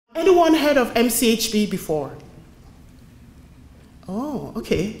Anyone heard of MCHB before? Oh,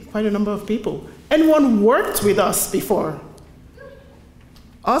 okay, quite a number of people. Anyone worked with us before?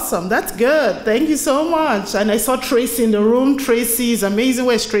 Awesome, that's good. Thank you so much. And I saw Tracy in the room. Tracy is amazing.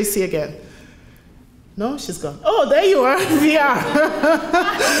 Where's Tracy again? No, she's gone. Oh, there you are. We are.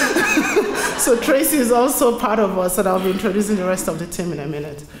 So Tracy is also part of us, and I'll be introducing the rest of the team in a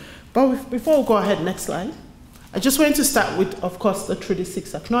minute. But before we go ahead, next slide. I just want to start with, of course, the Treaty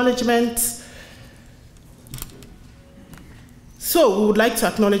 6 acknowledgements. So we would like to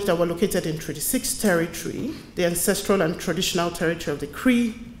acknowledge that we're located in Treaty 6 territory, the ancestral and traditional territory of the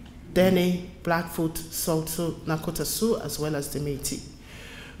Cree, Dene, Blackfoot, Saulteaux, Nakota Sioux, as well as the Métis.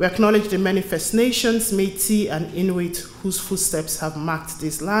 We acknowledge the many First Nations, Métis, and Inuit whose footsteps have marked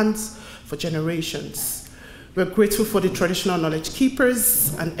these lands for generations. We're grateful for the traditional knowledge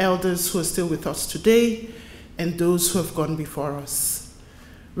keepers and elders who are still with us today, and those who have gone before us.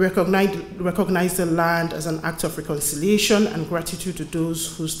 We recognize the land as an act of reconciliation and gratitude to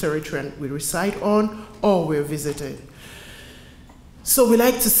those whose territory we reside on or we're visiting. So we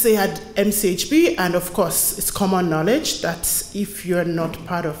like to say at MCHB, and of course it's common knowledge, that if you're not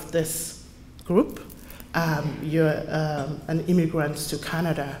part of this group, you're an immigrant to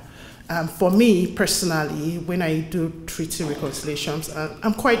Canada. For me personally, when I do treaty reconciliations,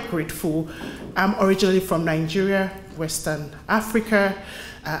 I'm quite grateful. I'm originally from Nigeria, Western Africa.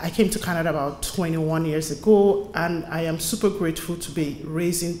 I came to Canada about 21 years ago, and I am super grateful to be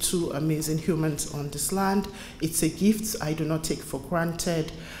raising two amazing humans on this land. It's a gift I do not take for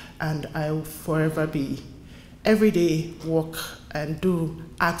granted, and I will forever be every day work and do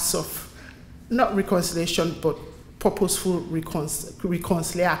acts of, not reconciliation, but purposeful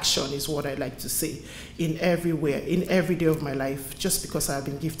reconciliation is what I like to say, in everywhere, in every day of my life, just because I've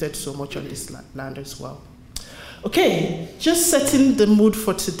been gifted so much on this land as well. Okay, just setting the mood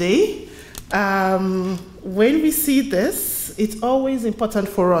for today. When we see this, it's always important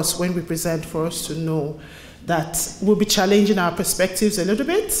for us when we present for us to know that we'll be challenging our perspectives a little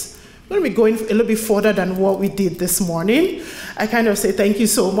bit. We're going to be going a little bit further than what we did this morning. I kind of say thank you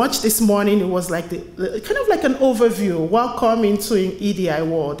so much. This morning it was like kind of like an overview. Welcome into an EDI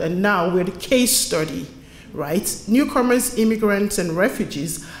world, and now we're the case study, right? Newcomers, immigrants, and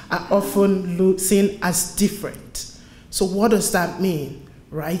refugees are often seen as different. So what does that mean,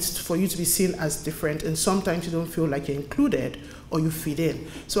 right? For you to be seen as different, and sometimes you don't feel like you're included or you fit in.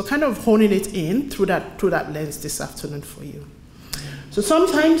 So kind of honing it in through that lens this afternoon for you. So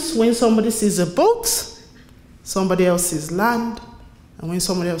sometimes when somebody sees a boat, somebody else sees land, and when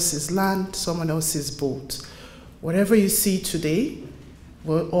somebody else sees land, someone else sees boat. Whatever you see today,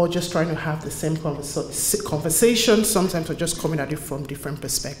 we're all just trying to have the same conversation. Sometimes we're just coming at it from different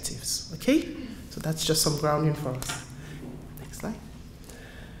perspectives, okay? So that's just some grounding for us. Next slide.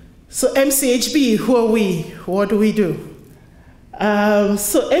 So MCHB, who are we? What do we do?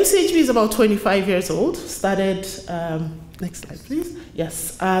 So MCHB is about 25 years old. Started, next slide please.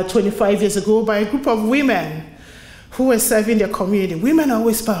 Yes, 25 years ago by a group of women who were serving their community. Women are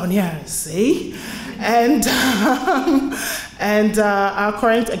always pioneers, eh? And our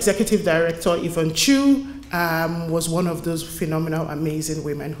current executive director, Yvonne Chu, was one of those phenomenal, amazing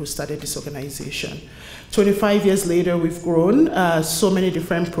women who started this organization. 25 years later, we've grown so many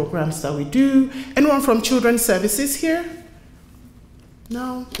different programs that we do. Anyone from Children's Services here?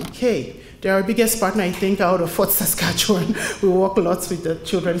 No? Okay. They're our biggest partner, I think, out of Fort Saskatchewan. We work a lot with the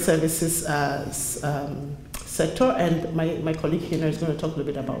Children's Services sector, and my colleague here is going to talk a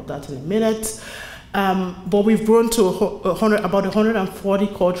little bit about that in a minute. But we've grown to about 140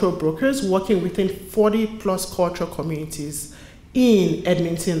 cultural brokers working within 40+ cultural communities in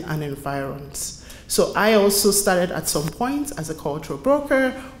Edmonton and environs. So I also started at some point as a cultural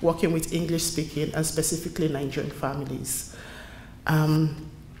broker working with English-speaking and specifically Nigerian families.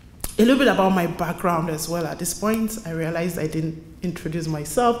 A little bit about my background as well. At this point, I realized I didn't introduce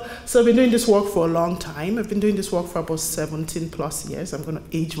myself. So I've been doing this work for a long time. I've been doing this work for about 17+ years. I'm going to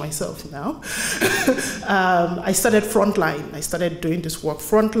age myself now. I started frontline. I started doing this work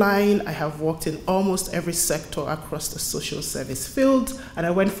frontline. I have worked in almost every sector across the social service field. And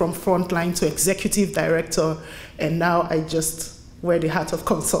I went from frontline to executive director. And now I just wear the hat of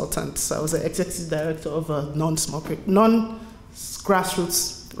consultant. So I was the executive director of a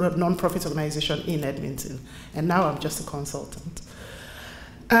non-grassroots non-profit organization in Edmonton, and now I'm just a consultant.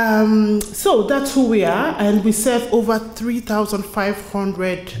 So that's who we are, and we serve over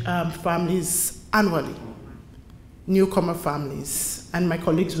 3,500 families annually, newcomer families, and my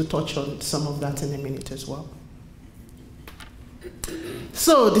colleagues will touch on some of that in a minute as well.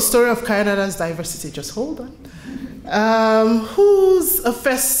 So the story of Canada's diversity, just hold on. Who's a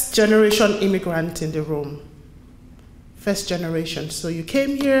first-generation immigrant in the room? First generation. So you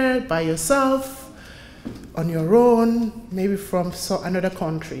came here by yourself, on your own, maybe from another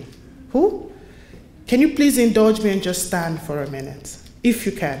country. Who? Can you please indulge me and just stand for a minute? If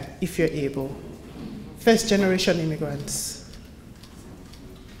you can, if you're able. First generation immigrants.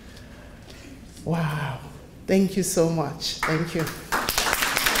 Wow. Thank you so much. Thank you.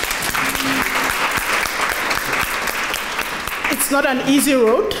 It's not an easy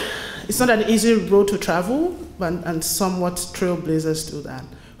road. It's not an easy road to travel, and somewhat trailblazers do that.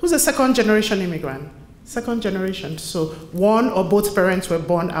 Who's a second generation immigrant? Second generation. So one or both parents were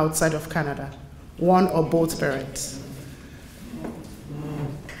born outside of Canada. One or both parents.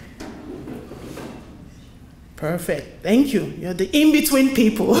 Perfect. Thank you. You're the in-between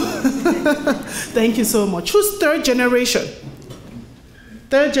people. Thank you so much. Who's third generation?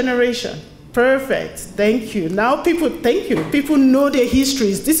 Third generation. Perfect. Thank you. Now people, thank you. People know their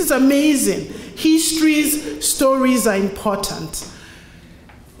histories. This is amazing. Histories, stories are important.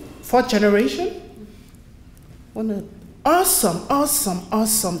 Fourth generation? Awesome, awesome,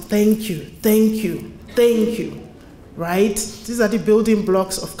 awesome. Thank you, thank you, thank you. Right? These are the building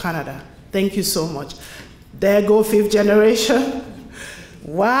blocks of Canada. Thank you so much. There go fifth generation.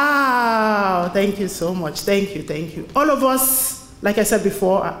 Wow. Thank you so much. Thank you, thank you. All of us, like I said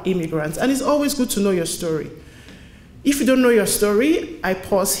before, are immigrants, and it's always good to know your story. If you don't know your story, I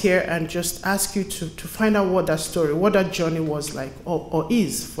pause here and just ask you to find out what that story, what that journey was like or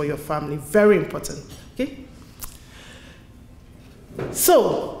is for your family. Very important, okay?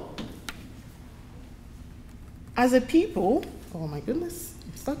 So, as a people, oh my goodness,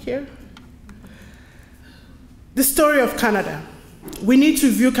 I'm stuck here. The story of Canada. We need to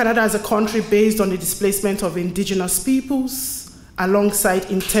view Canada as a country based on the displacement of indigenous peoples,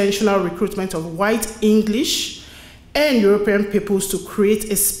 alongside intentional recruitment of white English and European peoples to create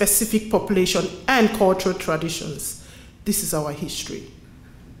a specific population and cultural traditions. This is our history.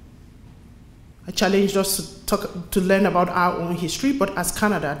 I challenged us to learn about our own history, but as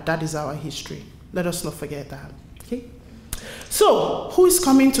Canada, that is our history. Let us not forget that, okay? So, who is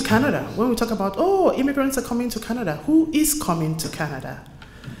coming to Canada? When we talk about, oh, immigrants are coming to Canada, who is coming to Canada?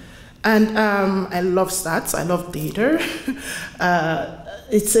 And I love stats, I love data.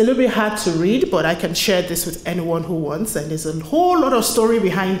 It's a little bit hard to read, but I can share this with anyone who wants, and there's a whole lot of story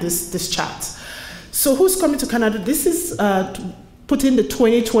behind this chart. So who's coming to Canada? This is putting the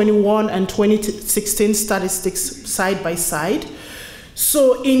 2021 and 2016 statistics side by side.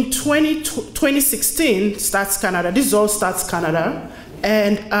 So in 2016, Stats Canada, this is all Stats Canada,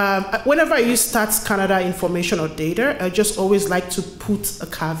 and whenever I use Stats Canada information or data, I just always like to put a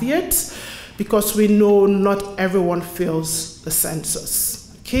caveat, because we know not everyone fills the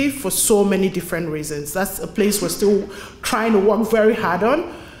census, okay, for so many different reasons. That's a place we're still trying to work very hard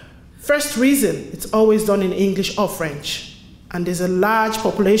on. First reason, it's always done in English or French, and there's a large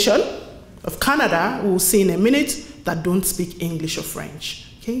population of Canada, we'll see in a minute, that don't speak English or French.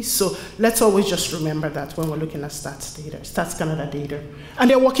 Okay, so let's always just remember that when we're looking at Stats data, Stats Canada data. And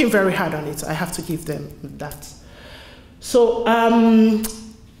they're working very hard on it. I have to give them that. So, can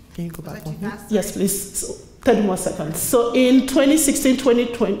you go back one? Yes, please. So, 30 more seconds. So in 2016,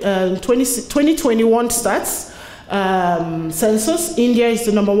 2021 stats, census, India is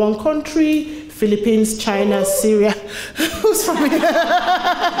the #1 country, Philippines, China, Syria. Who's from here?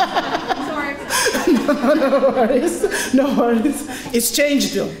 Sorry. No worries. No worries. It's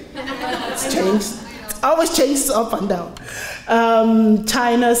changed though. It's changed. Always changes up and down.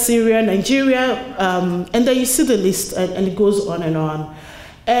 China, Syria, Nigeria, and then you see the list, and it goes on and on.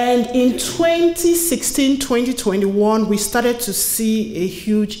 And in 2016, 2021, we started to see a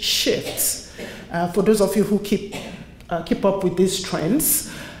huge shift. For those of you who keep up with these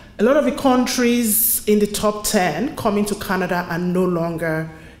trends, a lot of the countries in the top 10 coming to Canada are no longer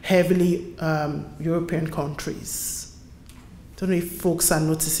heavily European countries. Don't know if folks are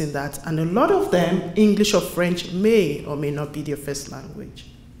noticing that. And a lot of them, English or French may or may not be their first language.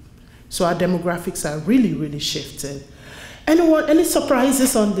 So our demographics are really, really shifting. Anyone, any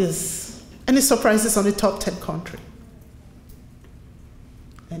surprises on this? Any surprises on the top 10 country?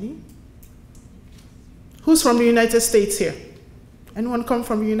 Any? Who's from the United States here? Anyone come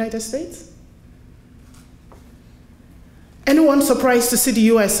from the United States? Anyone surprised to see the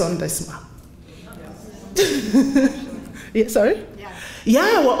US on this map? Yes. Yeah, sorry? Yeah.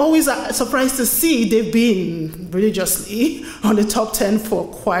 Yeah, we're always surprised to see they've been religiously on the top 10 for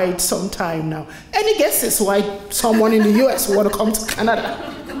quite some time now. Any guesses why someone in the US would want to come to Canada?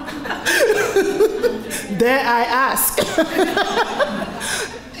 Dare I ask?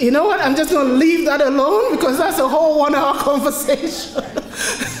 You know what? I'm just going to leave that alone because that's a whole 1 hour conversation.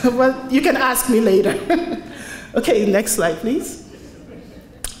 But you can ask me later. Okay, next slide, please.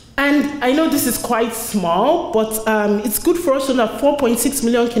 And I know this is quite small, but it's good for us to know that 4.6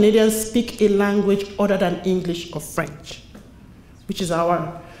 million Canadians speak a language other than English or French, which is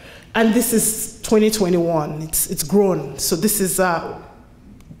our, and this is 2021. It's grown. So this is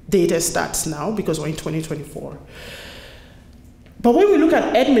data stats now because we're in 2024. But when we look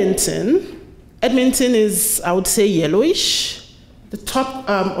at Edmonton, Edmonton is, I would say, yellowish. The top,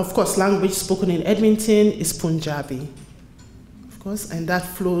 of course, language spoken in Edmonton is Punjabi, of course, and that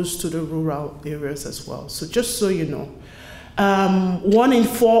flows to the rural areas as well. So just so you know, 1 in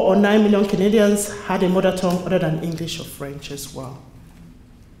 4 or 9 million Canadians had a mother tongue other than English or French as well.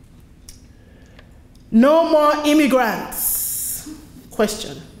 No more immigrants.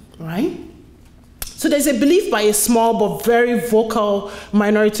 Question, right? So there's a belief by a small but very vocal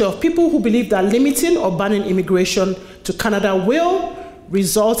minority of people who believe that limiting or banning immigration to Canada will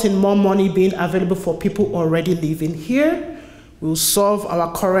result in more money being available for people already living here, will solve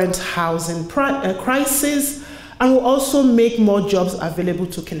our current housing crisis, and will also make more jobs available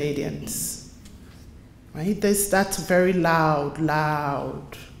to Canadians. Right? There's that very loud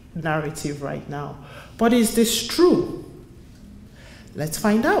narrative right now. But is this true? Let's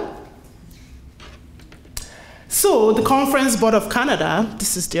find out. So the Conference Board of Canada,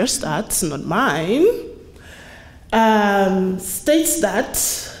 this is their stats, not mine, states that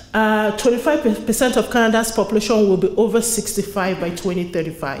 25% of Canada's population will be over 65 by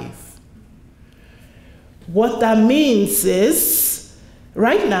 2035. What that means is,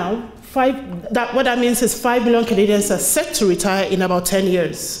 right now, what that means is 5 million Canadians are set to retire in about 10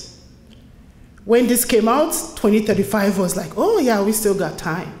 years. When this came out, 2035 was like, oh yeah, we still got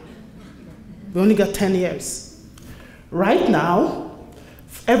time. We only got 10 years. Right now,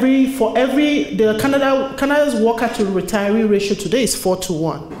 Canada's worker to retiree ratio today is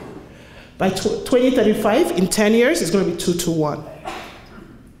 4:1. By 2035, in 10 years, it's going to be 2:1.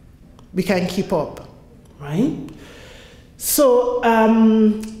 We can keep up, right? So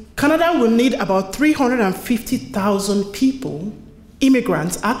Canada will need about 350,000 people,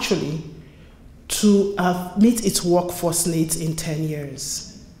 immigrants actually, to meet its workforce needs in 10 years.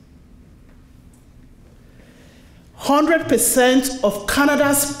 100% of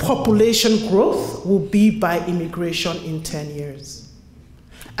Canada's population growth will be by immigration in 10 years.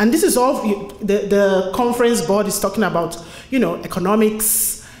 And this is all the Conference Board is talking about, you know,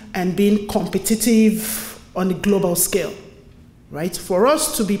 economics and being competitive on a global scale, right? For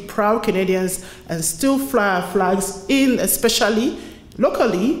us to be proud Canadians and still fly our flags in, especially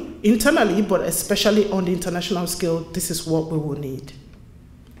locally, internally, but especially on the international scale, this is what we will need.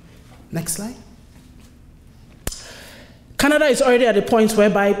 Next slide. Canada is already at a point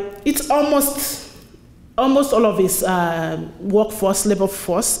whereby it's almost all of its workforce, labor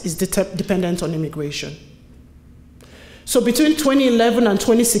force, is dependent on immigration. So between 2011 and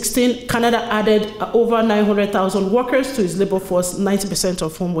 2016, Canada added over 900,000 workers to its labor force, 90%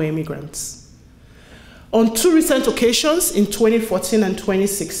 of whom were immigrants. On 2 recent occasions, in 2014 and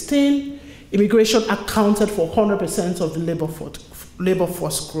 2016, immigration accounted for 100% of the labor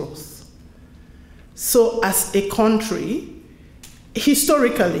force growth. So as a country,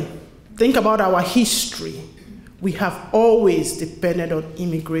 historically, think about our history. We have always depended on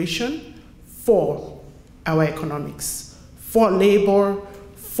immigration for our economics, for labor,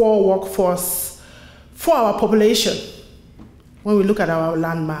 for workforce, for our population, when we look at our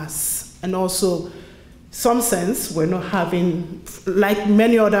land mass. And also, some sense, we're not having, like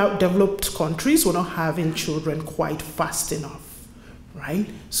many other developed countries, we're not having children quite fast enough. Right?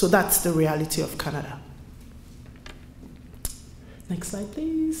 So that's the reality of Canada. Next slide,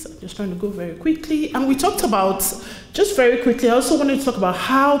 please. I'm just trying to go very quickly. And we talked about, just very quickly, I also wanted to talk about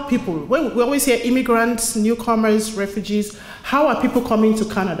how people, when we always hear immigrants, newcomers, refugees, how are people coming to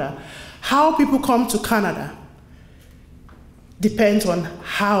Canada? How people come to Canada depends on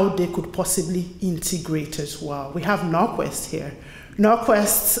how they could possibly integrate as well. We have Northwest here.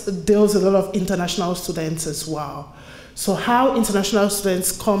 Northwest deals with a lot of international students as well. So how international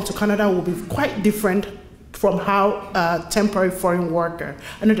students come to Canada will be quite different from how temporary foreign worker.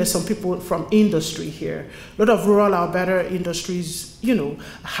 I know there's some people from industry here. A lot of rural Alberta industries, you know,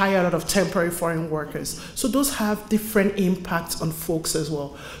 hire a lot of temporary foreign workers. So those have different impacts on folks as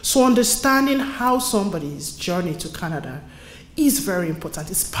well. So understanding how somebody's journey to Canada is very important.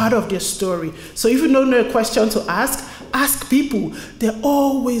 It's part of their story. So if you don't know a question to ask people. They're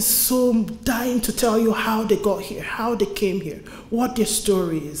always so dying to tell you how they got here, how they came here, what their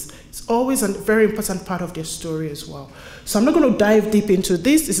story is. It's always a very important part of their story as well. So I'm not going to dive deep into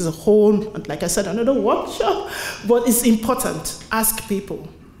this. This is a whole, like I said, another workshop, but it's important. Ask people,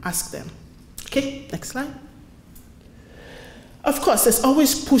 ask them. Okay, next slide. Of course, there's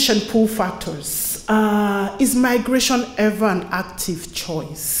always push and pull factors. Is migration ever an active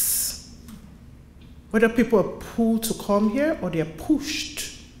choice? Whether people are pulled to come here or they're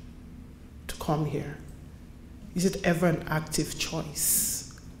pushed to come here. Is it ever an active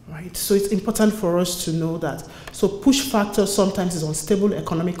choice? Right? So it's important for us to know that. So push factor sometimes is unstable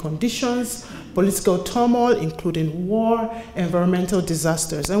economic conditions, political turmoil, including war, environmental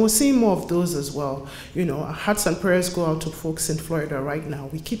disasters. And we're seeing more of those as well. You know, our hearts and prayers go out to folks in Florida right now.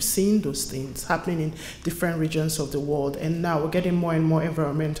 We keep seeing those things happening in different regions of the world. And now we're getting more and more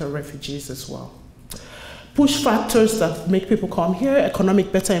environmental refugees as well. Push factors that make people come here: economic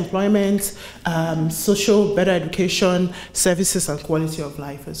better employment, social better education, services, and quality of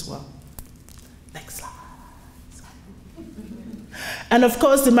life as well. Next slide. And of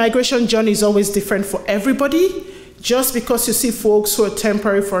course, the migration journey is always different for everybody. Just because you see folks who are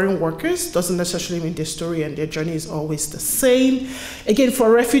temporary foreign workers doesn't necessarily mean their story and their journey is always the same. Again, for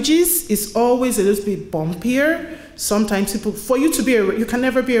refugees, it's always a little bit bumpier. Sometimes people, for you to be you can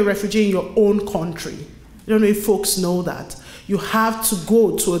never be a refugee in your own country. I don't know if folks know that. You have to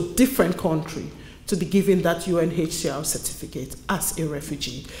go to a different country to be given that UNHCR certificate as a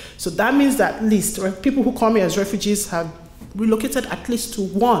refugee. So that means that at least people who come here as refugees have relocated at least to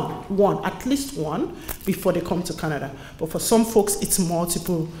at least one before they come to Canada. But for some folks, it's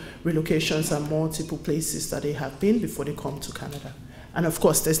multiple relocations and multiple places that they have been before they come to Canada. And of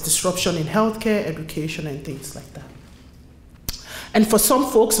course, there's disruption in healthcare, education, and things like that. And for some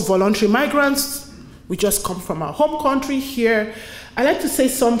folks, voluntary migrants, we just come from our home country here. I like to say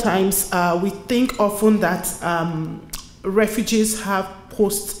sometimes we think often that refugees have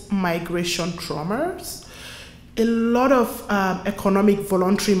post-migration traumas. A lot of economic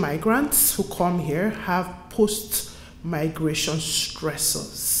voluntary migrants who come here have post-migration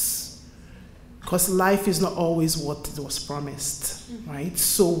stressors, because life is not always what it was promised, right?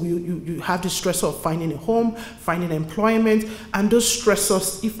 So you have the stressor of finding a home, finding employment, and those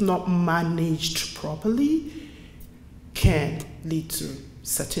stressors, if not managed properly, can lead to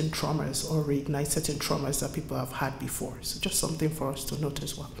certain traumas or reignite certain traumas that people have had before. So just something for us to note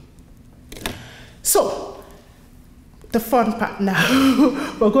as well. So the fun part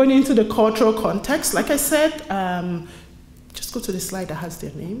now. We're going into the cultural context. Like I said, just go to the slide that has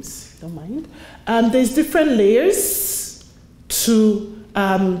their names, don't mind. There's different layers to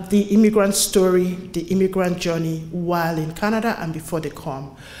the immigrant story, the immigrant journey while in Canada and before they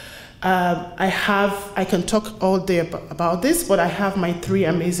come. I can talk all day about this, but I have my three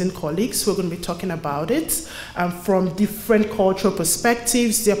amazing colleagues who are going to be talking about it from different cultural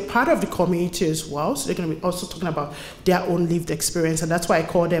perspectives. They're part of the community as well, so they're going to be also talking about their own lived experience, and that's why I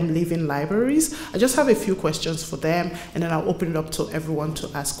call them living libraries. I just have a few questions for them, and then I'll open it up to everyone to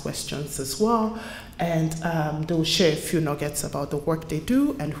ask questions as well. And they will share a few nuggets about the work they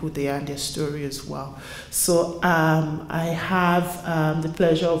do and who they are and their story as well. So I have the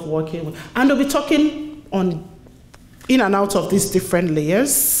pleasure of working with, and they'll be talking on in and out of these different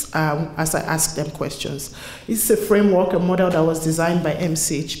layers as I ask them questions. It's a framework, a model that was designed by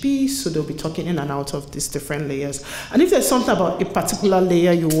MCHB, so they'll be talking in and out of these different layers. And if there's something about a particular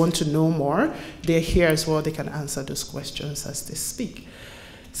layer you want to know more, they're here as well. They can answer those questions as they speak.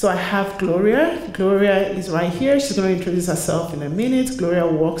 So I have Gloria. Gloria is right here. She's going to introduce herself in a minute. Gloria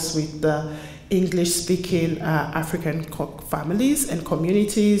works with the English-speaking African families and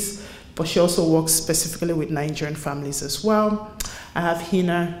communities, but she also works specifically with Nigerian families as well. I have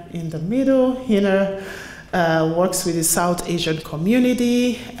Hina in the middle. Hina works with the South Asian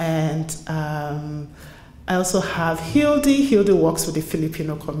community, and I also have Hildy. Hildy works with the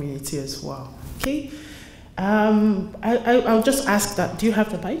Filipino community as well. Okay. I'll just ask that. Do you have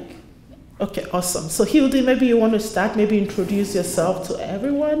the mic? Okay, awesome. So Hildy, maybe you want to start, maybe introduce yourself to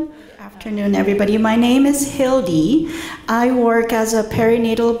everyone. Good afternoon, everybody. My name is Hildy. I work as a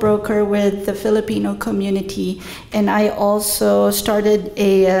perinatal broker with the Filipino community, and I also started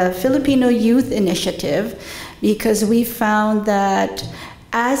a Filipino youth initiative because we found that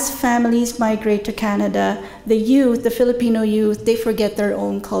as families migrate to Canada, the youth, the Filipino youth, they forget their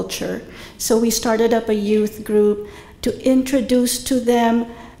own culture. So we started up a youth group to introduce to them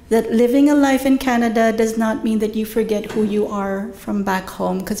that living a life in Canada does not mean that you forget who you are from back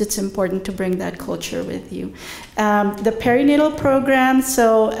home, because it's important to bring that culture with you. The perinatal program,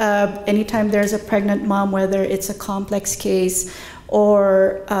 so anytime there's a pregnant mom, whether it's a complex case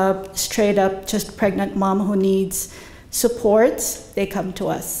or straight up just pregnant mom who needs support, they come to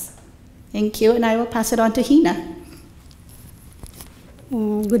us. Thank you, and I will pass it on to Hina.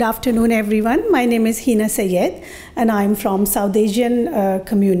 Good afternoon, everyone. My name is Hina Sayed, and I'm from South Asian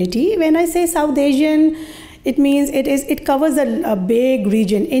community. When I say South Asian, it means it covers a big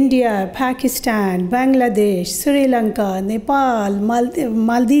region: India, Pakistan, Bangladesh, Sri Lanka, Nepal,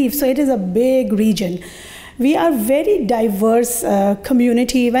 Maldives. So it is a big region. We are very diverse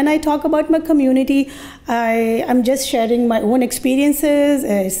community. When I talk about my community, I'm just sharing my own experiences.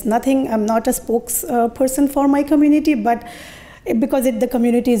 It's nothing. I'm not a spokesperson for my community, but because the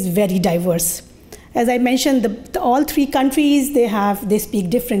community is very diverse. As I mentioned, all three countries, they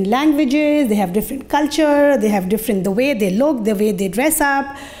speak different languages, they have different culture, they have different, the way they look, the way they dress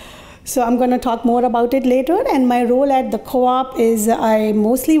up. So I'm going to talk more about it later. And my role at the co-op is I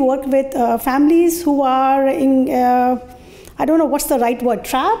mostly work with families who are in, I don't know what's the right word,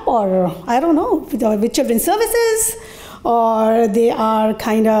 trap, or I don't know, with children's services, or they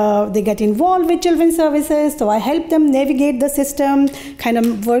get involved with children's services. So I help them navigate the system, kind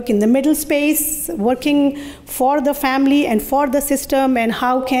of work in the middle space, working for the family and for the system, and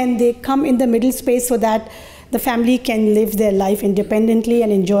how can they come in the middle space so that the family can live their life independently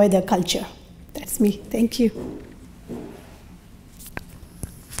and enjoy their culture. That's me. Thank you.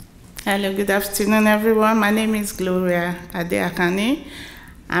 Hello, good afternoon, everyone. My name is Gloria Adeakane.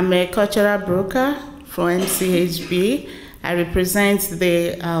 I'm a cultural broker for MCHB. I represent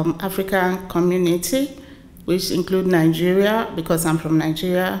the African community, which include Nigeria, because I'm from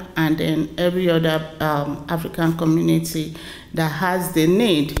Nigeria, and then every other African community that has the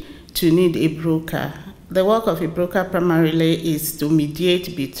need a broker. The work of a broker primarily is to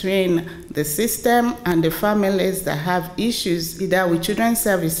mediate between the system and the families that have issues either with children's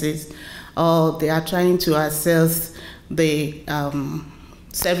services or they are trying to access the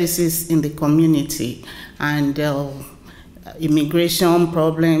services in the community, and immigration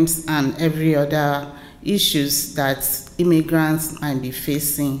problems and every other issues that immigrants might be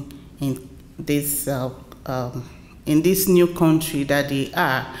facing in this new country that they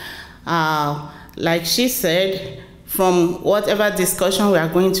are. Like she said, from whatever discussion we are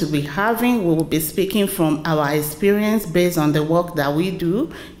going to be having, we will be speaking from our experience based on the work that we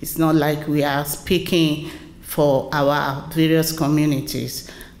do. It's not like we are speaking for our various communities.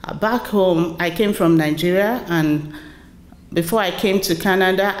 Back home, I came from Nigeria, and before I came to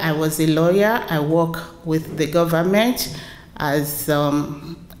Canada, I was a lawyer. I work with the government as a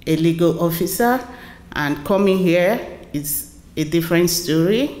legal officer, and coming here is a different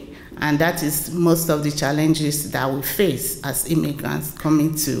story. And that is most of the challenges that we face as immigrants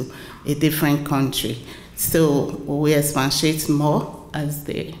coming to a different country. So we expatiate more as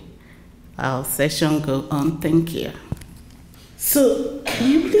the session goes on. Thank you. So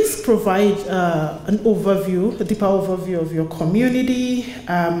can you please provide an overview, a deeper overview of your community?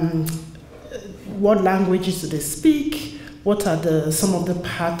 What languages do they speak? What are some of the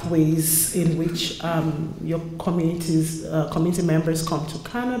pathways in which your community members come to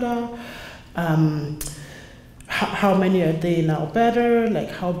Canada? How many are they now better? Like,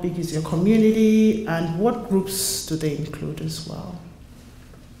 how big is your community? And what groups do they include as well?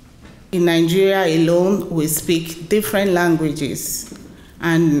 In Nigeria alone, we speak different languages.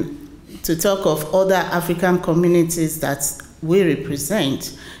 And to talk of other African communities that we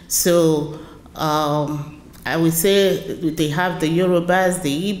represent. So, I would say they have the Yorubas,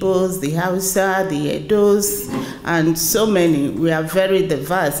 the Igbos, the Hausa, the Edos, and so many. We are very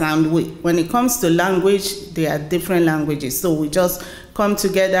diverse, and when it comes to language, they are different languages. So we just come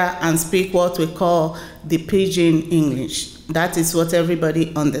together and speak what we call the Pidgin English. That is what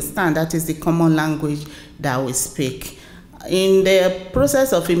everybody understands. That is the common language that we speak. In the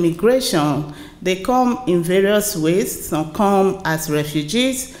process of immigration, they come in various ways. Some come as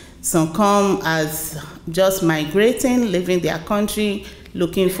refugees, some come as just migrating, leaving their country,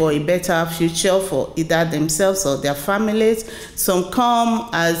 looking for a better future for either themselves or their families. Some come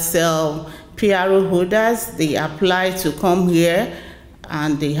as PRO holders. They apply to come here,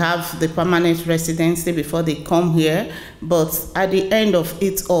 and they have the permanent residency before they come here. But at the end of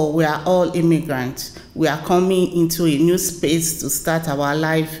it all, we are all immigrants. We are coming into a new space to start our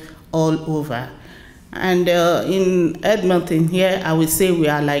life all over. And in Edmonton here, I would say we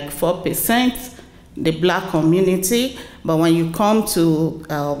are like 4%, the Black community. But when you come to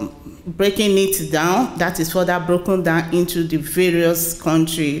breaking it down, that is further broken down into the various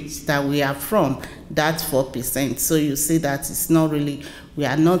countries that we are from, that's 4%. So you see that it's not really, we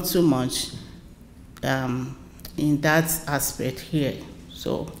are not too much in that aspect here.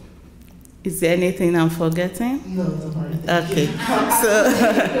 So, is there anything I'm forgetting? No, don't worry. Okay, so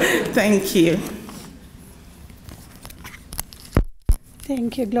thank you.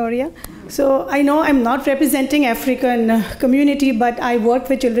 Thank you, Gloria. So I know I'm not representing African community, but I work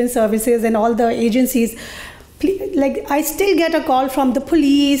with Children's Services and all the agencies. Like, I still get a call from the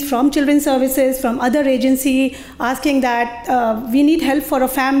police, from Children's Services, from other agency, asking that we need help for a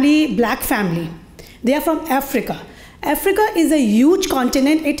family, black family. They are from Africa. Africa is a huge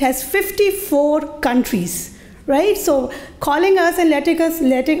continent. It has 54 countries, right? So calling us and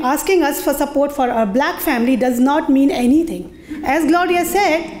asking us for support for a black family does not mean anything. As Gloria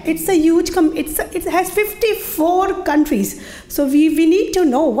said, it's a huge, it has 54 countries. So we need to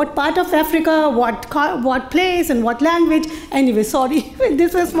know what part of Africa, what place and what language. Anyway, sorry,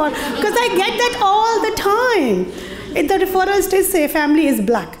 this was for, because I get that all the time. The referrals still say family is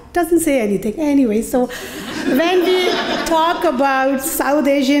black. Doesn't say anything. Anyway, so when we talk about South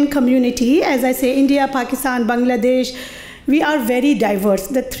Asian community, as I say, India, Pakistan, Bangladesh, we are very diverse.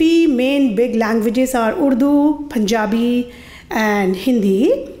 The three main big languages are Urdu, Punjabi, and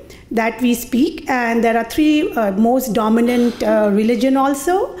Hindi that we speak. And there are three most dominant religion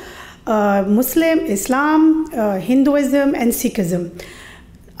also, Muslim, Islam, Hinduism, and Sikhism.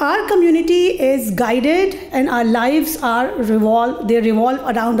 Our community is guided and our lives revolve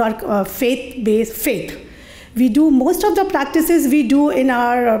around our faith. We do most of the practices we do in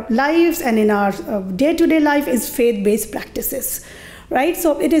our lives and in our day-to-day life is faith-based practices, right?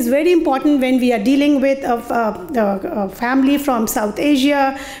 So it is very important when we are dealing with a family from South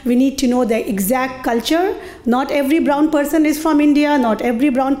Asia, we need to know the exact culture. Not every brown person is from India, not every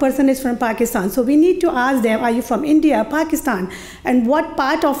brown person is from Pakistan. So we need to ask them, are you from India, Pakistan? And what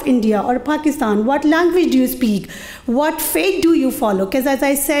part of India or Pakistan? What language do you speak? What faith do you follow? Because as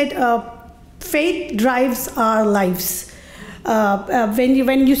I said, faith drives our lives.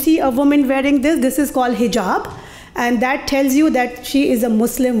 When you see a woman wearing this is called hijab, and that tells you that she is a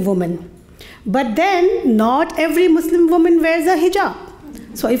Muslim woman. But then not every Muslim woman wears a hijab.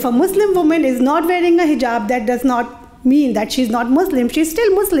 So if a Muslim woman is not wearing a hijab, that does not mean that she's not Muslim. She's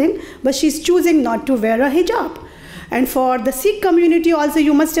still Muslim, but she's choosing not to wear a hijab. And for the Sikh community also,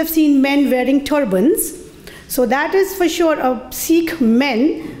 you must have seen men wearing turbans. So that is for sure a Sikh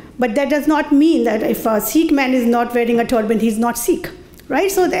man, but that does not mean that if a Sikh man is not wearing a turban, he's not Sikh. Right?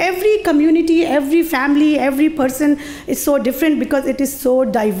 So every community, every family, every person is so different because it is so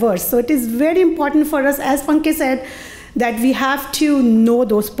diverse. So it is very important for us, as Pankaj said, that we have to know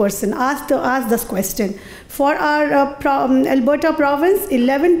those persons, ask this question. For our Alberta province,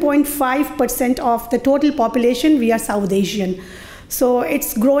 11.5% of the total population, we are South Asian. So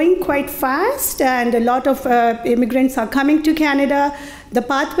it's growing quite fast and a lot of immigrants are coming to Canada. The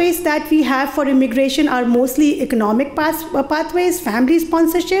pathways that we have for immigration are mostly economic pathways, family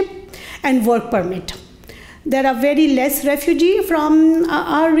sponsorship, and work permit. There are very less refugees from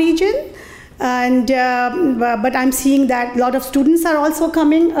our region, and but I'm seeing that a lot of students are also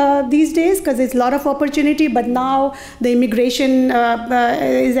coming these days because there's a lot of opportunity, but now the immigration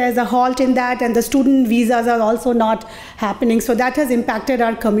is as a halt in that, and the student visas are also not happening. So that has impacted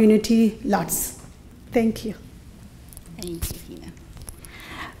our community lots. Thank you. Thank you, Hina.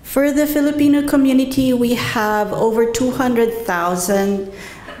 For the Filipino community, we have over 200,000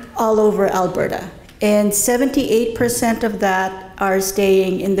 all over Alberta, and 78% of that are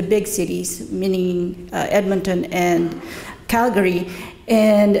staying in the big cities, meaning Edmonton and Calgary,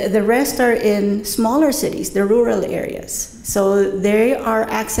 and the rest are in smaller cities, the rural areas. So they are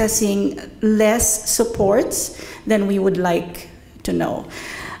accessing less supports than we would like to know.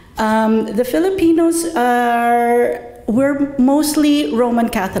 The Filipinos we're mostly Roman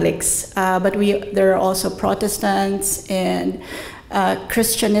Catholics, but there are also Protestants, and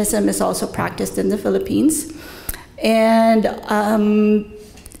Christianism is also practiced in the Philippines. And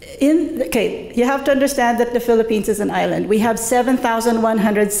you have to understand that the Philippines is an island. We have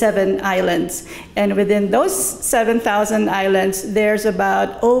 7,107 islands, and within those 7,000 islands, there's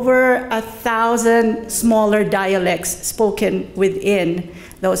about over 1,000 smaller dialects spoken within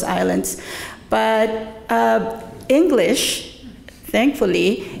those islands. But English,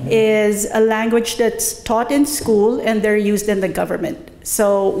 thankfully, is a language that's taught in school and they're used in the government.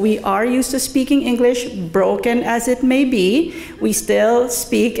 So we are used to speaking English, broken as it may be, we still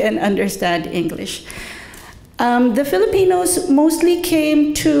speak and understand English. The Filipinos mostly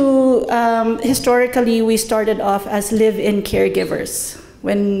came to, historically, we started off as live-in caregivers.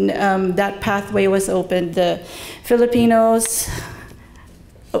 when that pathway was opened, the Filipinos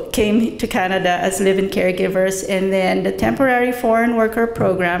came to Canada as live-in caregivers, and then the temporary foreign worker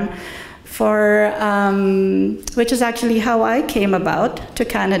program, which is actually how I came about to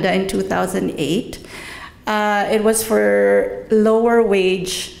Canada in 2008. It was for lower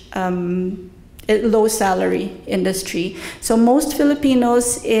wage, low salary industry. So most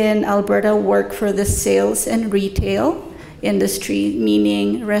Filipinos in Alberta work for the sales and retail industry,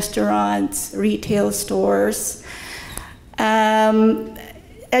 meaning restaurants, retail stores.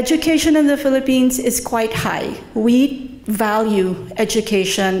 Education in the Philippines is quite high. We value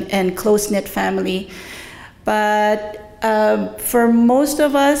education and close-knit family, but for most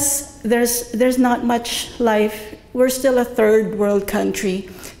of us, there's not much life. We're still a third world country,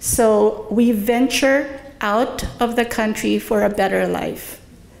 so we venture out of the country for a better life,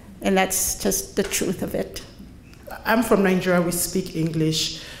 and that's just the truth of it. I'm from Nigeria. We speak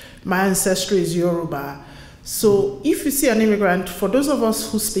English. My ancestry is Yoruba. So if you see an immigrant, for those of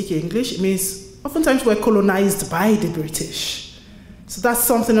us who speak English, it means oftentimes we're colonized by the British. So that's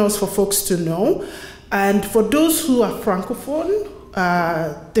something else for folks to know. And for those who are Francophone,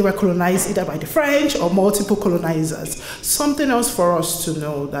 they were colonized either by the French or multiple colonizers. Something else for us to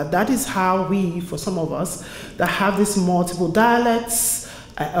know, that is how we, for some of us, that have these multiple dialects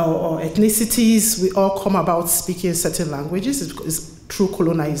or ethnicities, we all come about speaking certain languages. It's through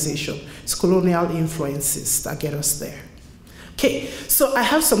colonization. It's colonial influences that get us there. Okay, so I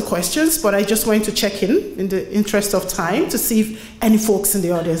have some questions, but I just wanted to check in the interest of time, to see if any folks in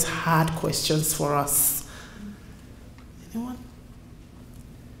the audience had questions for us. Anyone?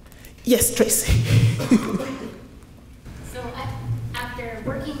 Yes, Tracy. So after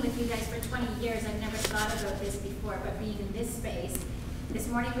working with you guys for 20 years, I've never thought about this before, but being in this space, this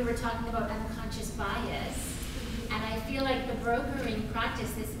morning we were talking about unconscious bias. And I feel like the brokering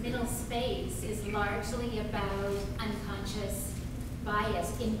practice, this middle space, is largely about unconscious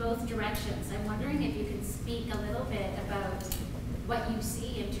bias in both directions. I'm wondering if you can speak a little bit about what you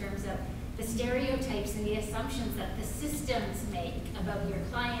see in terms of the stereotypes and the assumptions that the systems make about your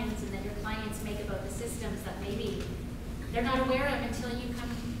clients, and that your clients make about the systems that maybe they're not aware of until you come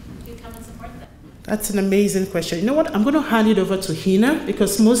and support them. That's an amazing question. You know what? I'm going to hand it over to Hina,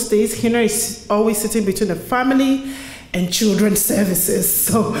 because most days Hina is always sitting between the family and children's services.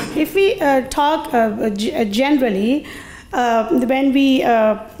 So if we talk generally, when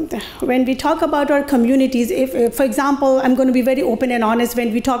we talk about our communities, if for example, I'm going to be very open and honest,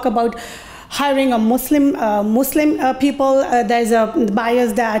 when we talk about hiring a Muslim people, there's a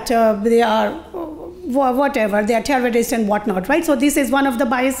bias that they are whatever, they are terrorists and whatnot, right? So this is one of the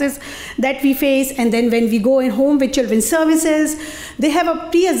biases that we face. And then when we go in home with children's services, they have a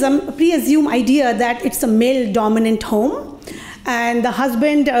preassumed idea that it's a male dominant home, and the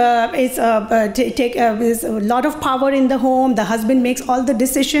husband is a lot of power in the home. The husband makes all the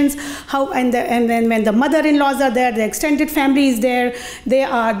decisions. And then when the mother-in-laws are there, the extended family is there,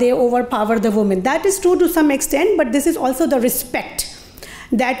 they overpower the woman. That is true to some extent, but this is also the respect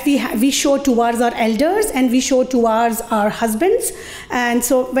that we show towards our elders and we show towards our husbands. And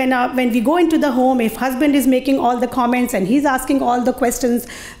so when we go into the home, if husband is making all the comments and he's asking all the questions,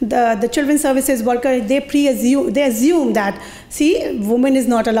 the children's services worker, they assume that, see, woman is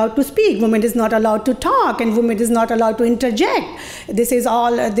not allowed to speak, woman is not allowed to talk, and woman is not allowed to interject. These are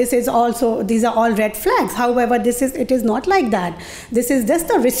all red flags. However, it is not like that. This is just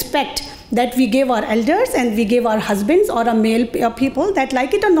the respect that we give our elders and we give our husbands or our male people, that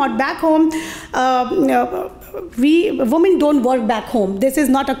like it or not, back home, women don't work back home. This is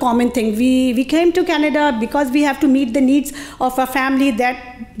not a common thing. We came to Canada because we have to meet the needs of our family,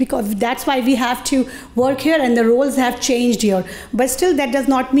 because that's why we have to work here, and the roles have changed here. But still, that does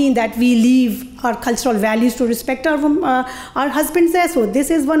not mean that we leave our cultural values to respect our husbands there. So this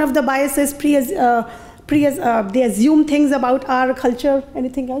is one of the biases. They assume things about our culture.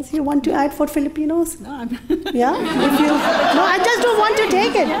 Anything else you want to add for Filipinos? No, yeah? No, I just don't want to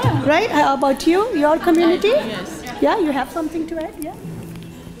take it. Yeah. Right? How about you, your community? Yes. Yeah, you have something to add? Yeah.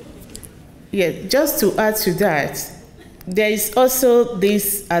 Yeah, just to add to that, there is also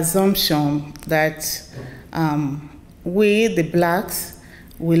this assumption that we, the blacks,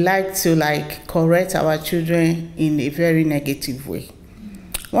 we like to correct our children in a very negative way.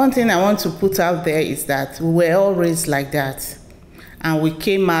 One thing I want to put out there is that we were all raised like that, and we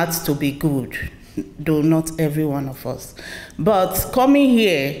came out to be good, though not every one of us. But coming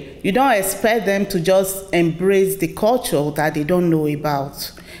here, you don't expect them to just embrace the culture that they don't know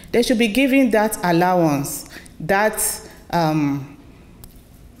about. They should be given that allowance, that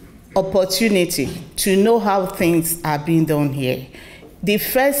opportunity to know how things are being done here. the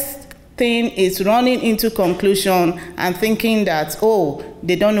first thing is running into conclusion and thinking that, oh,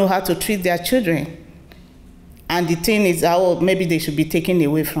 they don't know how to treat their children. And the thing is, oh, maybe they should be taken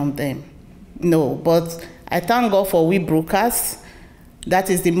away from them. No, but I thank God for we brokers. That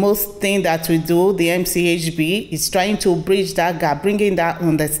is the most thing that we do. The MCHB is trying to bridge that gap, bringing that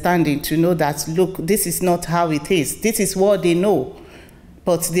understanding to know that, look, this is not how it is. This is what they know,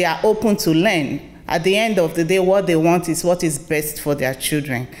 but they are open to learn. At the end of the day, what they want is what is best for their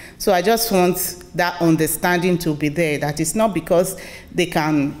children. So I just want that understanding to be there, that it's not because they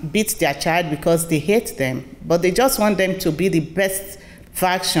can beat their child because they hate them, but they just want them to be the best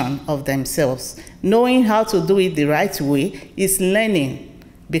version of themselves. Knowing how to do it the right way is learning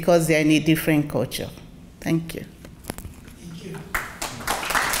because they're in a different culture. Thank you. Thank you.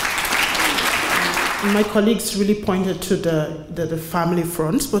 My colleagues really pointed to the family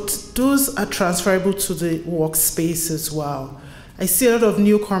front, but those are transferable to the workspace as well. I see a lot of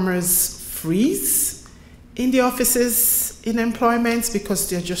newcomers freeze in the offices, in employment, because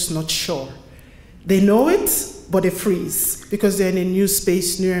they're just not sure. They know it, but they freeze because they're in a new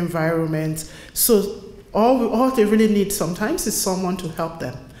space, new environment. So all they really need sometimes is someone to help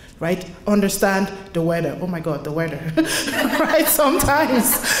them, right? Understand the weather. Oh my God, the weather, right?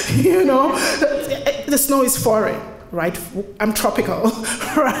 Sometimes, you know, the snow is foreign, right? I'm tropical,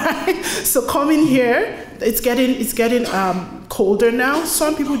 right? So coming here, it's getting colder now.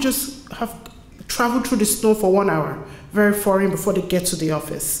 Some people just have traveled through the snow for 1 hour, very foreign, before they get to the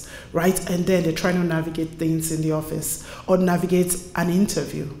office, right? And then they're trying to navigate things in the office or navigate an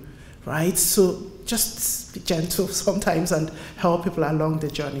interview, right? So just be gentle sometimes and help people along the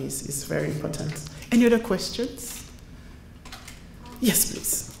journeys is very important. Any other questions? Yes,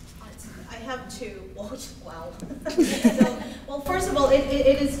 please. I have two. Wow. So, well, first of all, it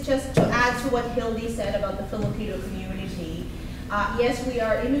is just to add to what Hildy said about the Filipino community. Yes, we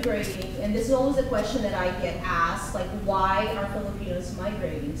are immigrating, and this is always a question that I get asked, like, why are Filipinos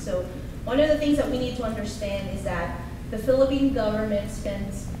migrating? So one of the things that we need to understand is that the Philippine government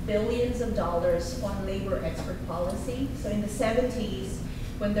spends billions of dollars on labor export policy. So in the 70s,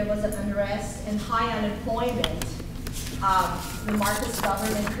 when there was an unrest and high unemployment, the Marcos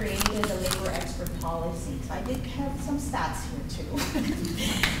government created a labor export policy. So I did have some stats here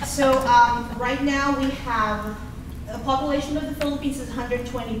too. So right now we have the population of the Philippines is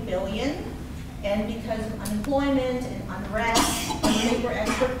 120 billion, and because of unemployment and unrest, the labor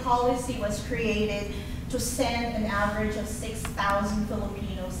export policy was created to send an average of 6,000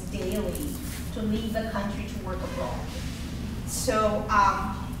 Filipinos daily to leave the country to work abroad. So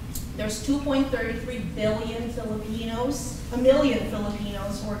there's 2.33 billion Filipinos, a million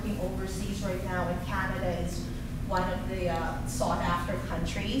Filipinos working overseas right now, and Canada is one of the sought after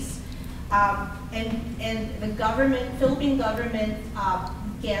countries. And the government, Philippine government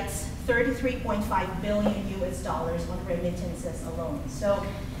gets 33.5 billion US dollars on remittances alone. So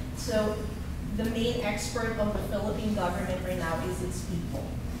the main export of the Philippine government right now is its people.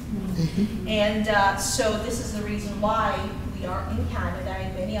 Mm-hmm. And so this is the reason why we are in Canada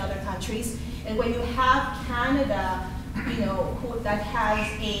and many other countries. And when you have Canada, you know, that has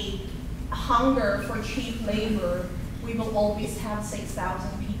a hunger for cheap labor, we will always have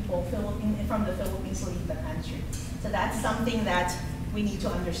 6,000 people from the Philippines leave the country. So that's something that we need to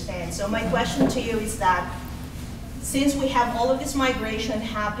understand. So my question to you is that since we have all of this migration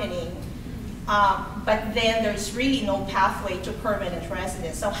happening, but then there's really no pathway to permanent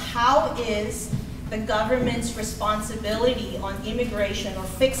residence. So how is the government's responsibility on immigration or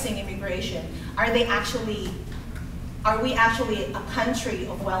fixing immigration? Are we actually a country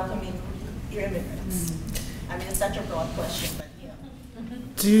of welcoming immigrants? I mean, it's such a broad question, but yeah.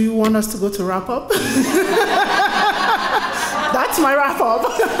 Do you want us to go to wrap up? That's my wrap up.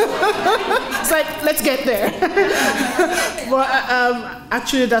 It's like, let's get there. Well,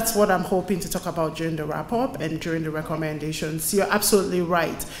 actually, that's what I'm hoping to talk about during the wrap up and during the recommendations. You're absolutely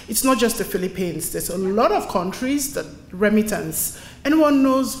right. It's not just the Philippines. There's a lot of countries that remittance. Anyone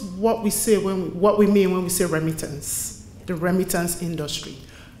knows what we say what we mean when we say remittance? The remittance industry.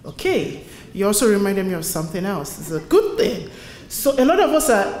 Okay. You also reminded me of something else. It's a good thing. So a lot of us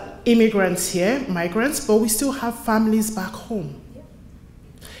are immigrants here, migrants, but we still have families back home,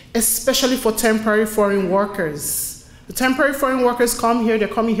 especially for temporary foreign workers. The temporary foreign workers come here, they're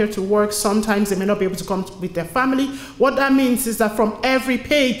coming here to work. Sometimes they may not be able to come with their family. What that means is that from every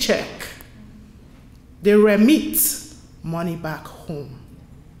paycheck, they remit money back home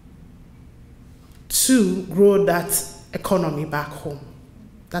to grow that economy back home.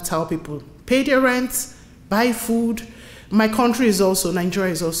 That's how people pay their rent, buy food, My country is also,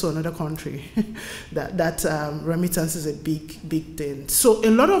 Nigeria is also another country that remittance is a big thing. So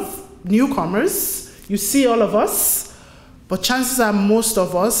a lot of newcomers, you see all of us, but chances are most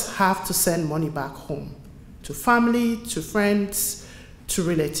of us have to send money back home to family, to friends, to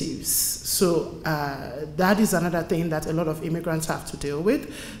relatives. So that is another thing that a lot of immigrants have to deal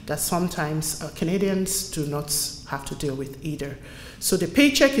with, that sometimes Canadians do not have to deal with either. So the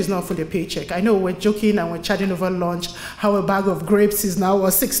paycheck is not fully a paycheck. I know we're joking and we're chatting over lunch how a bag of grapes is now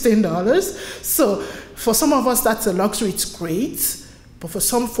worth $16. So for some of us, that's a luxury, it's great. But for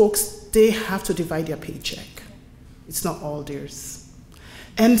some folks, they have to divide their paycheck. It's not all theirs.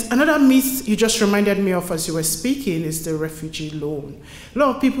 And another myth you just reminded me of as you were speaking is the refugee loan. A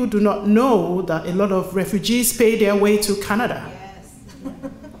lot of people do not know that a lot of refugees pay their way to Canada. Yes.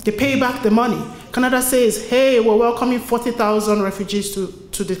 They pay back the money. Canada says, hey, we're welcoming 40,000 refugees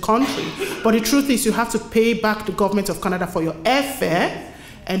to the country. But the truth is you have to pay back the government of Canada for your airfare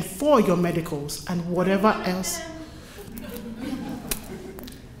and for your medicals and whatever else.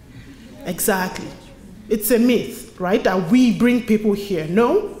 Exactly. It's a myth, right, that we bring people here.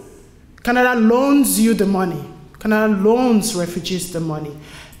 No, Canada loans you the money. Canada loans refugees the money.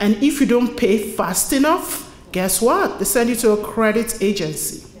 And if you don't pay fast enough, guess what? They send you to a credit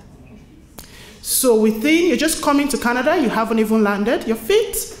agency. So within, you're just coming to Canada, you haven't even landed your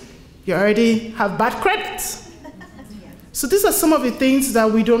feet, you already have bad credit. So these are some of the things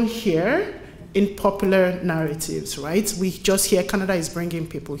that we don't hear in popular narratives, right? We just hear Canada is bringing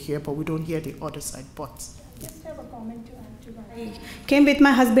people here, but we don't hear the other side. But Just have a comment to add to that. I came with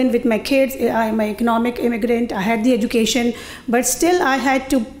my husband, with my kids. I'm an economic immigrant. I had the education, but still I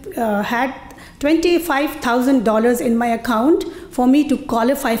had to had $25,000 in my account for me to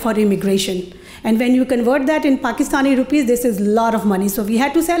qualify for immigration. And when you convert that in Pakistani rupees, this is a lot of money. So we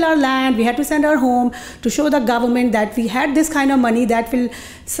had to sell our land, we had to sell our home to show the government that we had this kind of money that will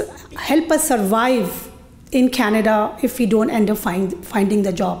help us survive in Canada if we don't end up finding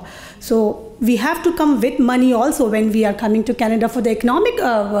the job. So we have to come with money also when we are coming to Canada for the economic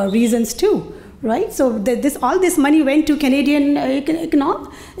reasons too, right? So all this money went to Canadian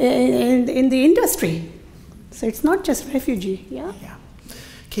economic in the industry. So it's not just refugee, yeah.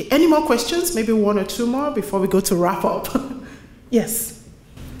 Okay, any more questions? Maybe one or two more before we go to wrap up. Yes.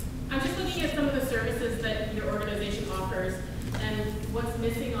 I'm just looking at some of the services that your organization offers, and what's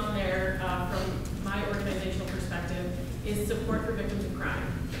missing on there from my organizational perspective is support for victims of crime.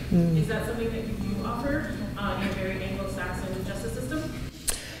 Is that something that you do offer in a very Anglo-Saxon justice system?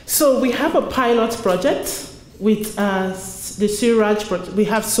 So we have a pilot project with the Suraj project. We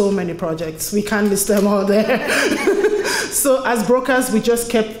have so many projects. We can't list them all there. So as brokers, we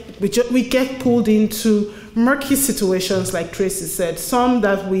get pulled into murky situations, like Tracy said, some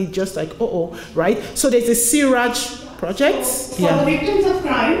that we just like, right? So there's a Suraj project. For the victims of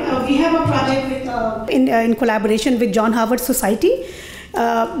crime, we have a project with, in collaboration with John Howard Society.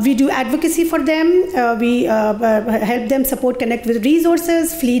 We do advocacy for them. We help them connect with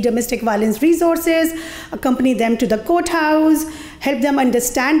resources, flee domestic violence resources, accompany them to the courthouse, help them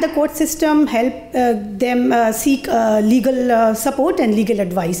understand the court system, help them seek legal support and legal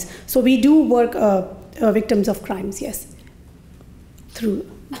advice. So we do work victims of crimes, yes, through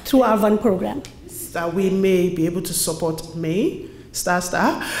our one program. That we may be able to support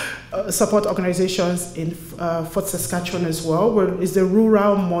support organizations in Fort Saskatchewan as well, where is the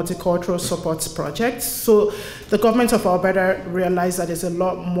Rural Multicultural Supports Project. So the government of Alberta realized that there's a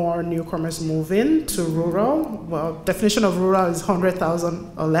lot more newcomers moving to rural. Well, definition of rural is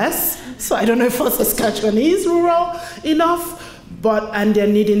 100,000 or less. So I don't know if Fort Saskatchewan is rural enough, and they're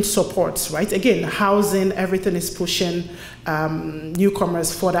needing supports, right? Again, housing, everything is pushing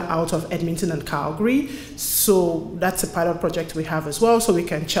newcomers further out of Edmonton and Calgary. So that's a pilot project we have as well, so we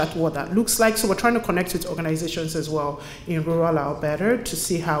can chat what that looks like. So we're trying to connect with organizations as well in rural Alberta to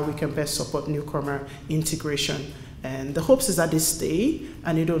see how we can best support newcomer integration. And the hopes is that they stay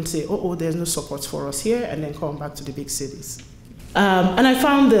and they don't say, there's no support for us here, and then come back to the big cities. And I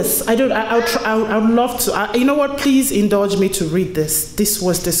found this. I would love to. You know what? Please indulge me to read this. This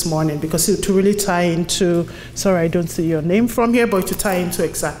was this morning because to really tie into. Sorry, I don't see your name from here, but to tie into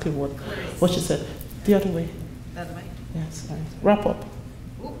exactly what you said. The other way. That way. Yes. Right. Wrap up.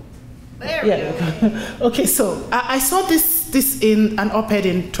 Ooh, there we go. Okay. So I saw this in an op-ed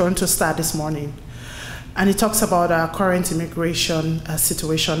in Toronto Star this morning. And it talks about our current immigration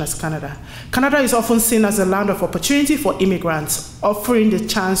situation as Canada. Canada is often seen as a land of opportunity for immigrants, offering the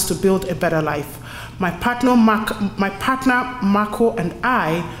chance to build a better life. My partner Marco and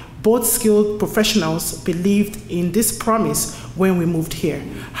I Both skilled professionals believed in this promise when we moved here.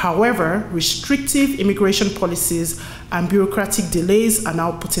 However, restrictive immigration policies and bureaucratic delays are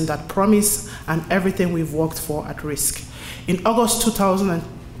now putting that promise and everything we've worked for at risk. In August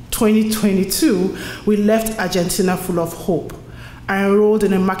 2022, we left Argentina full of hope. I enrolled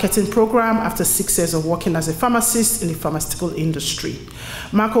in a marketing program after 6 years of working as a pharmacist in the pharmaceutical industry.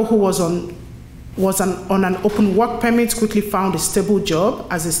 Marco, who was on an open work permit, quickly found a stable job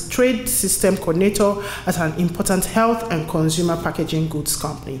as a trade system coordinator at an important health and consumer packaging goods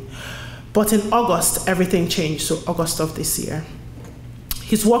company. But in August, everything changed, so August of this year.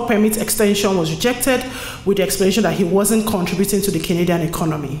 His work permit extension was rejected with the explanation that he wasn't contributing to the Canadian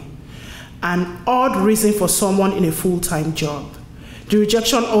economy. An odd reason for someone in a full-time job. The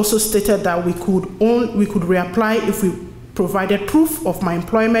rejection also stated that we could reapply if we provided proof of my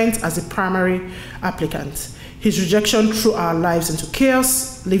employment as a primary applicant. His rejection threw our lives into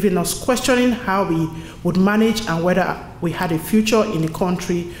chaos, leaving us questioning how we would manage and whether we had a future in the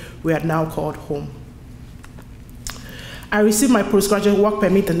country we had now called home. I received my postgraduate work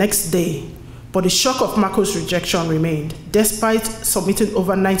permit the next day, but the shock of Marco's rejection remained. Despite submitting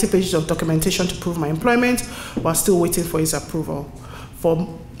over 90 pages of documentation to prove my employment, while still waiting for his approval.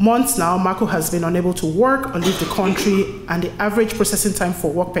 For months now, Marco has been unable to work or leave the country, and the average processing time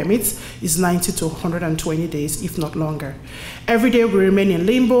for work permits is 90 to 120 days, if not longer. Every day we remain in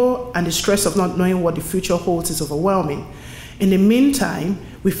limbo, and the stress of not knowing what the future holds is overwhelming. In the meantime,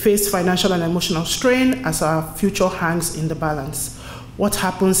 we face financial and emotional strain as our future hangs in the balance. What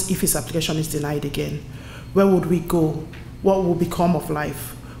happens if his application is denied again? Where would we go? What will become of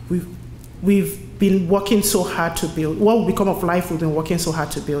life? We've been working so hard to build. What will become of life we've been working so hard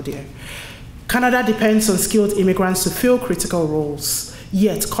to build here? Canada depends on skilled immigrants to fill critical roles,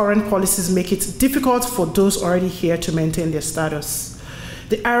 yet current policies make it difficult for those already here to maintain their status.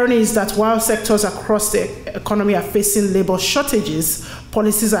 The irony is that while sectors across the economy are facing labor shortages,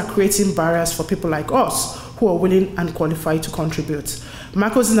 policies are creating barriers for people like us who are willing and qualified to contribute.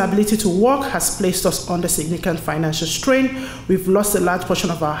 Marco's inability to work has placed us under significant financial strain. We've lost a large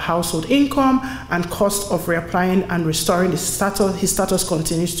portion of our household income, and cost of reapplying and restoring his status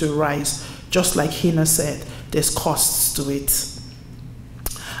continues to rise. Just like Hina said, there's costs to it.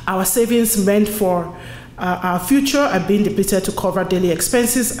 Our savings meant for our future are being depleted to cover daily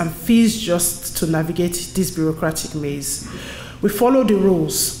expenses and fees just to navigate this bureaucratic maze. We follow the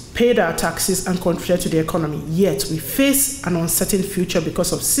rules, paid our taxes, and contributed to the economy, yet we face an uncertain future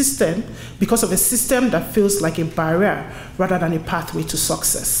because of a system that feels like a barrier rather than a pathway to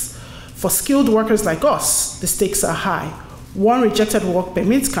success. For skilled workers like us, the stakes are high. One rejected work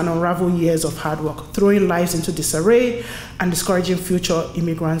permit can unravel years of hard work, throwing lives into disarray and discouraging future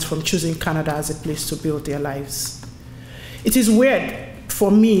immigrants from choosing Canada as a place to build their lives. It is weird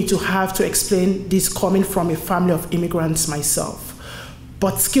for me to have to explain this coming from a family of immigrants myself.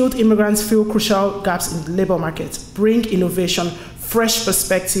 But skilled immigrants fill crucial gaps in the labor market, bring innovation, fresh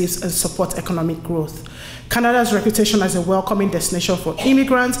perspectives, and support economic growth. Canada's reputation as a welcoming destination for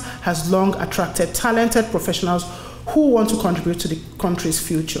immigrants has long attracted talented professionals who want to contribute to the country's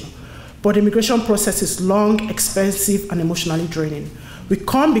future. But the immigration process is long, expensive, and emotionally draining. We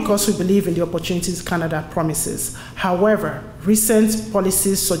come because we believe in the opportunities Canada promises. However, recent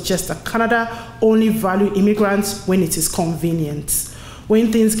policies suggest that Canada only values immigrants when it is convenient.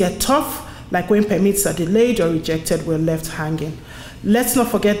 When things get tough, like when permits are delayed or rejected, we're left hanging. Let's not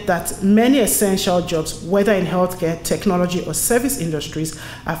forget that many essential jobs, whether in healthcare, technology, or service industries,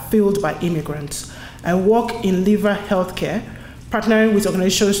 are filled by immigrants. I work in liver healthcare, partnering with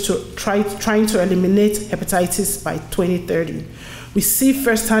organizations trying to eliminate hepatitis by 2030. We see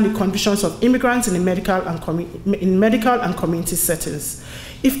firsthand the conditions of immigrants in medical and community settings.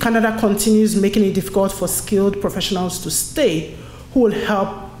 If Canada continues making it difficult for skilled professionals to stay, who will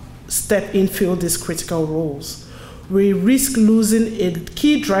help step in, fill these critical roles? We risk losing a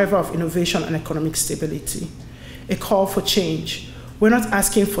key driver of innovation and economic stability. A call for change. We're not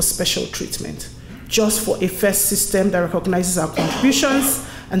asking for special treatment, just for a fair system that recognizes our contributions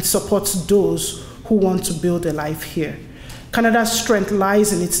and supports those who want to build a life here. Canada's strength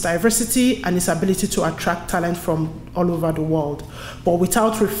lies in its diversity and its ability to attract talent from all over the world. But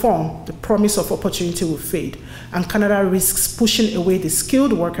without reform, the promise of opportunity will fade, and Canada risks pushing away the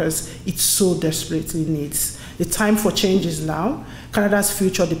skilled workers it so desperately needs. The time for change is now. Canada's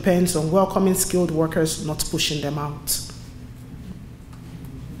future depends on welcoming skilled workers, not pushing them out.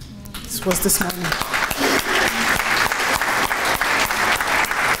 This was this morning.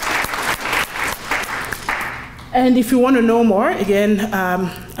 And if you want to know more, again,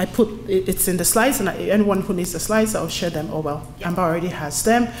 I put, it's in the slides, and anyone who needs the slides, I'll share them. Oh, well, Amber already has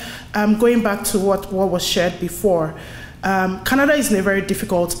them. Going back to what was shared before, Canada is in a very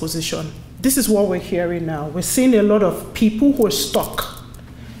difficult position. This is what we're hearing now. We're seeing a lot of people who are stuck,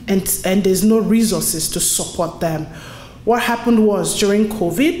 and there's no resources to support them. What happened was, during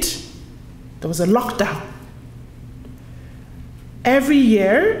COVID, there was a lockdown. Every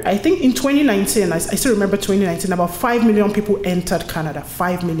year, I think in 2019, I still remember 2019, about 5 million people entered Canada,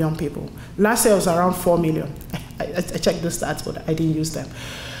 5 million people. Last year it was around 4 million. I checked the stats, but I didn't use them.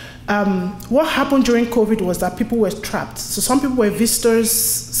 What happened during COVID was that people were trapped. So some people were visitors,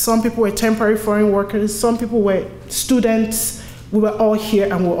 some people were temporary foreign workers, some people were students. We were all here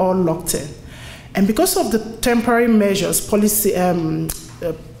and we were all locked in. And because of the temporary measures,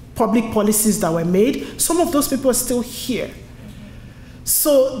 public policies that were made, some of those people are still here.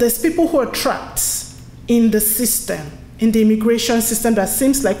 So there's people who are trapped in the system, in the immigration system, that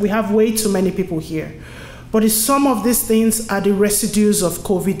seems like we have way too many people here. But some of these things are the residues of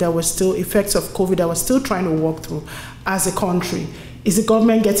COVID that were still, effects of COVID that we're still trying to walk through as a country. Is the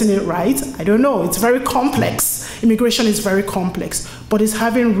government getting it right? I don't know. It's very complex. Immigration is very complex, but it's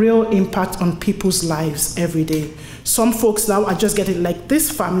having real impact on people's lives every day. Some folks now are just getting, like this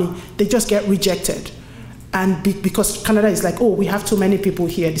family, they just get rejected. And because Canada is like, oh, we have too many people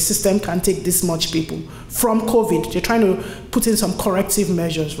here, the system can't take this much people. From COVID, they're trying to put in some corrective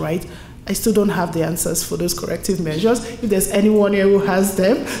measures, right? I still don't have the answers for those corrective measures. If there's anyone here who has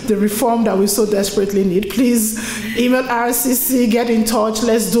them, the reform that we so desperately need, please email RCC, get in touch,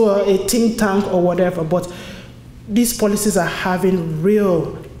 let's do a think tank or whatever. But these policies are having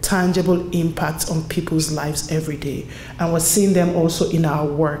real tangible impact on people's lives every day. And we're seeing them also in our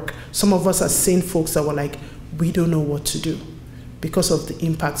work. Some of us are seeing folks that were like, we don't know what to do because of the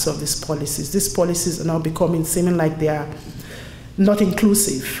impacts of these policies. These policies are now seeming like they are not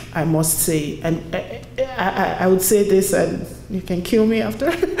inclusive, I must say. And I would say this, and you can kill me after.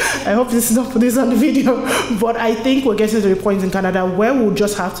 I hope this is not put this on the video. But I think we're getting to the point in Canada where we'll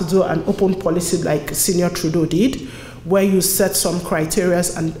just have to do an open policy like Senior Trudeau did, where you set some criteria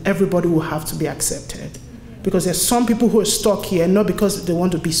and everybody will have to be accepted. Because there's some people who are stuck here, not because they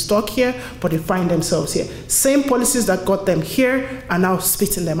want to be stuck here, but they find themselves here. Same policies that got them here are now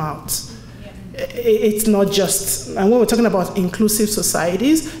spitting them out. It's not just, and when we're talking about inclusive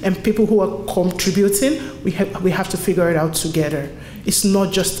societies and people who are contributing, we have to figure it out together. It's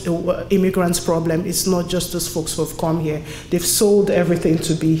not just an immigrant's problem. It's not just those folks who have come here. They've sold everything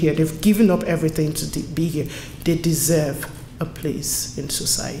to be here. They've given up everything to be here. They deserve a place in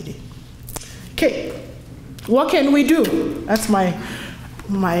society. Okay, what can we do? That's my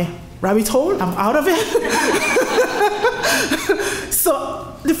rabbit hole. I'm out of it.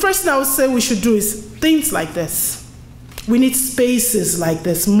 So the first thing I would say we should do is things like this. We need spaces like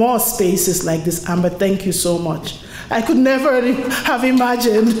this, more spaces like this. Amber, thank you so much. I could never have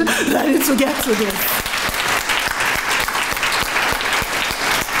imagined that it would get to this.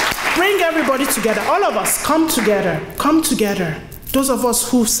 Bring everybody together. All of us, come together. Come together. Those of us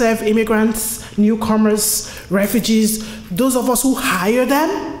who serve immigrants, newcomers, refugees, those of us who hire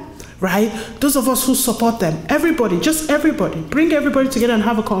them, right? Those of us who support them, everybody, just everybody, bring everybody together and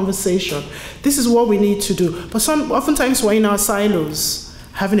have a conversation. This is what we need to do. But oftentimes we're in our silos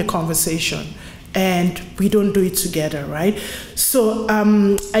having a conversation and we don't do it together, right? So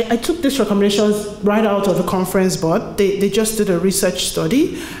I took these recommendations right out of the conference board. They just did a research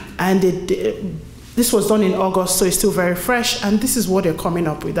study and this was done in August, so it's still very fresh, and this is what they're coming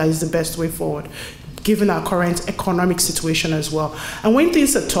up with that is the best way forward, given our current economic situation as well. And when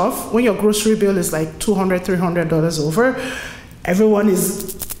things are tough, when your grocery bill is like $200, $300 over, everyone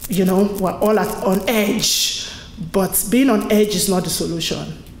is, we're all on edge. But being on edge is not the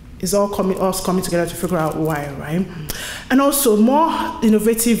solution. It's all coming together to figure out why, right? And also more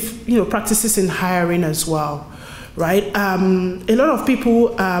innovative, practices in hiring as well, right? A lot of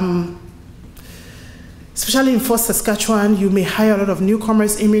people, especially in Fort Saskatchewan, you may hire a lot of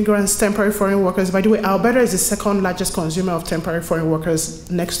newcomers, immigrants, temporary foreign workers. By the way, Alberta is the second largest consumer of temporary foreign workers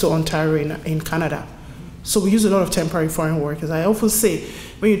next to Ontario in Canada. So we use a lot of temporary foreign workers. I often say,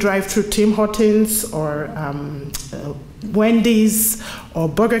 when you drive through Tim Hortons or Wendy's or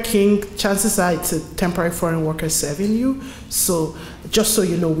Burger King, chances are it's a temporary foreign worker serving you. So just so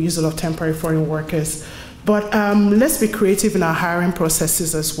you know, we use a lot of temporary foreign workers. But let's be creative in our hiring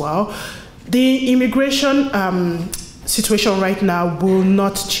processes as well. The immigration situation right now will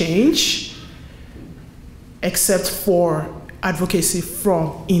not change except for advocacy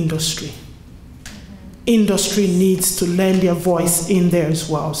from industry. Industry needs to lend their voice in there as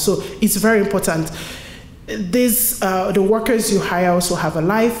well. So it's very important. the workers you hire also have a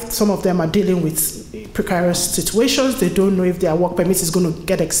life. Some of them are dealing with precarious situations. They don't know if their work permit is going to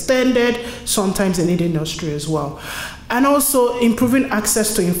get extended. Sometimes they need industry as well. And also improving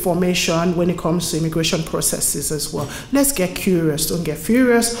access to information when it comes to immigration processes as well. Let's get curious, don't get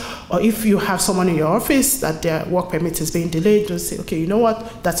furious. Or if you have someone in your office that their work permit is being delayed, just say, okay, you know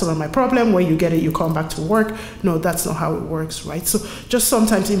what, that's not my problem. When you get it, you come back to work. No, that's not how it works, right? So just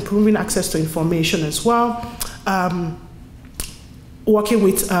sometimes improving access to information as well. Working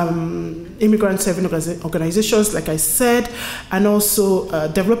with immigrant serving organizations, like I said, and also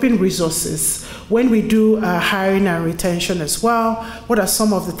developing resources. When we do hiring and retention as well, what are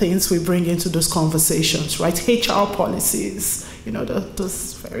some of the things we bring into those conversations, right? HR policies, you know,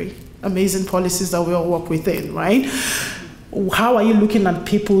 those very amazing policies that we all work within, right? How are you looking at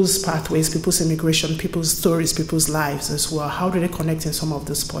people's pathways, people's immigration, people's stories, people's lives as well? How do they connect in some of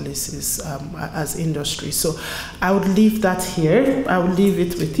those policies as industry? So I would leave that here. I would leave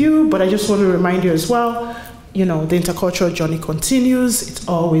it with you, but I just want to remind you as well, you know, the intercultural journey continues. It's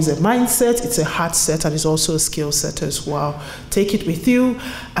always a mindset, it's a heart set, and it's also a skill set as well. Take it with you.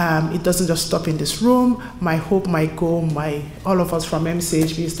 It doesn't just stop in this room. My hope, my goal, all of us from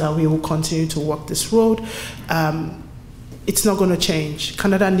MCHB is that we will continue to walk this road. It's not going to change.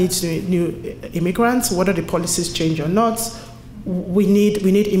 Canada needs new immigrants, whether the policies change or not. We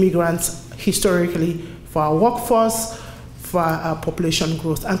need immigrants historically for our workforce, for our population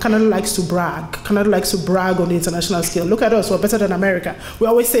growth. And Canada likes to brag. Canada likes to brag on the international scale. Look at us, we're better than America. We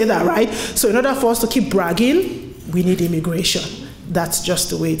always say that, right? So in order for us to keep bragging, we need immigration. That's just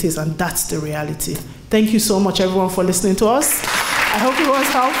the way it is, and that's the reality. Thank you so much, everyone, for listening to us. I hope it was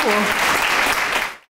helpful.